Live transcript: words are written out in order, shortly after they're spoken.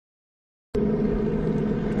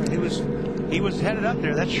He was headed up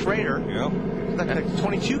there. That's Schrader. Yeah. The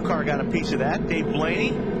 22 car got a piece of that. Dave Blaney.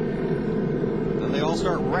 And they all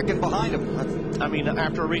start wrecking behind him. I mean,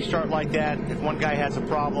 after a restart like that, if one guy has a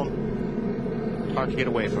problem, hard to get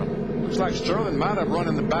away from. Looks like Sterling might have run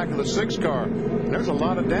in the back of the 6 car. There's a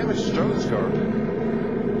lot of damage to Sterling's car.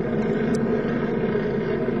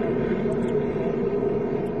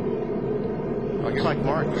 Looks like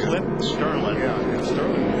Mark clipped Sterling. Yeah, and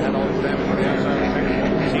Sterling had all his damage on the outside of the finger.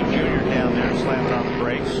 See Junior down there slamming on the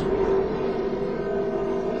brakes.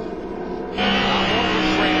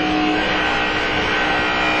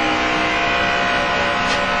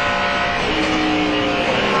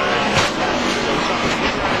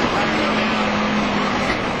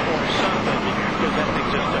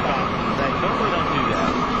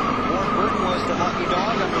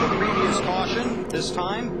 This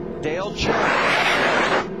time, Dale Cherry.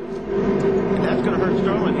 And that's going to hurt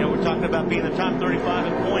Sterling. You know, we're talking about being the top 35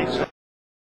 in points.